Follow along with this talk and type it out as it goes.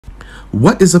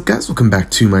What is up, guys? Welcome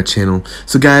back to my channel.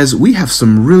 So guys, we have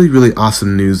some really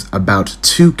awesome news about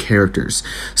two characters.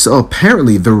 So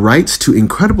apparently the rights to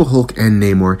Incredible Hulk and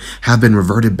Namor have been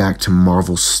reverted back to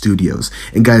Marvel Studios.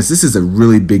 And guys, this is a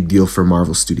really big deal for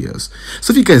Marvel Studios.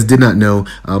 So if you guys did not know,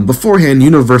 beforehand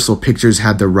Universal Pictures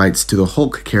had the rights to the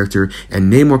Hulk character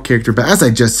and Namor character, but as I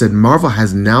just said, Marvel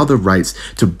has now the rights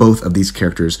to both of these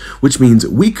characters, which means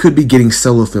we could be getting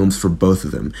solo films for both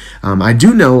of them. I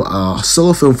do know a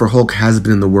solo film for Hulk has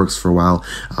been in the works for a while,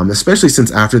 especially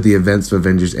since after the events of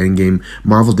Avengers Endgame,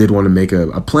 Marvel did want to make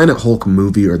a Planet Hulk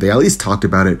movie, or they at least talked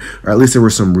about it, or at least there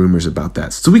were some rumors about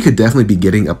that. So we could definitely be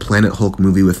getting a Planet Hulk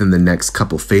movie within the next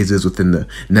couple phases, within the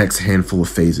next handful of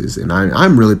phases, and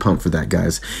I'm really pumped for that,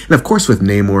 guys. And of course with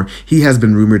Namor, he has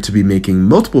been rumored to be making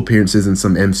multiple appearances in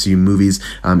some MCU movies,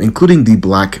 including the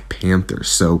Black Panther.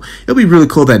 So it'll be really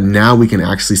cool that now we can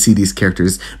actually see these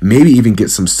characters, maybe even get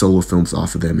some solo films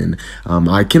off of them. And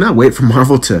I cannot wait for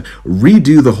Marvel to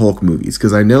redo the Hulk movies,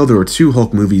 because I know there were two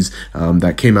Hulk movies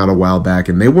that came out a while back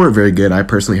and they weren't very good. I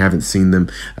personally haven't seen them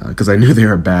because I knew they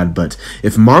were bad, but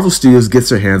if Marvel Studios gets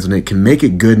their hands on it, can make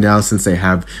it good now, since they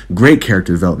have great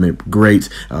character development, great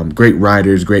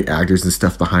writers, great actors and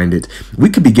stuff behind it, we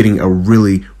could be getting a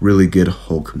really good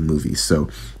Hulk movie. So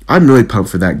I'm really pumped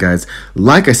for that, guys.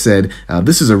 Like I said,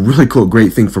 this is a really cool,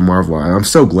 great thing for Marvel. I'm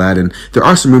so glad, and there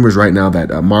are some rumors right now that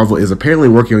Marvel is apparently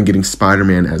working on getting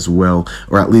Spider-Man as well,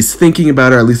 or at least thinking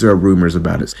about it, or at least there are rumors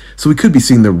about it. So we could be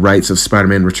seeing the rights of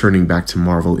Spider-Man returning back to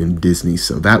Marvel in Disney,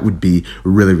 so that would be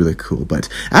really cool. But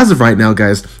as of right now,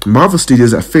 guys, Marvel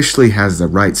Studios officially has the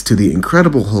rights to the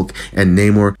Incredible Hulk and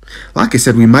Namor. Like I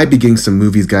said, we might be getting some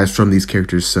movies, guys, from these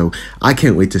characters, so I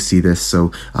can't wait to see this.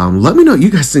 So let me know what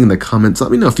you guys think in the comments.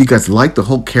 Let me know if you guys like the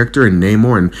Hulk character and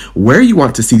Namor, and where you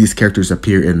want to see these characters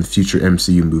appear in future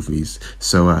MCU movies.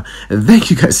 So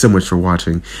thank you guys so much for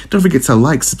watching. Don't forget to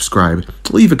like, subscribe,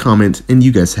 leave a comment, and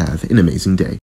you guys have an amazing day.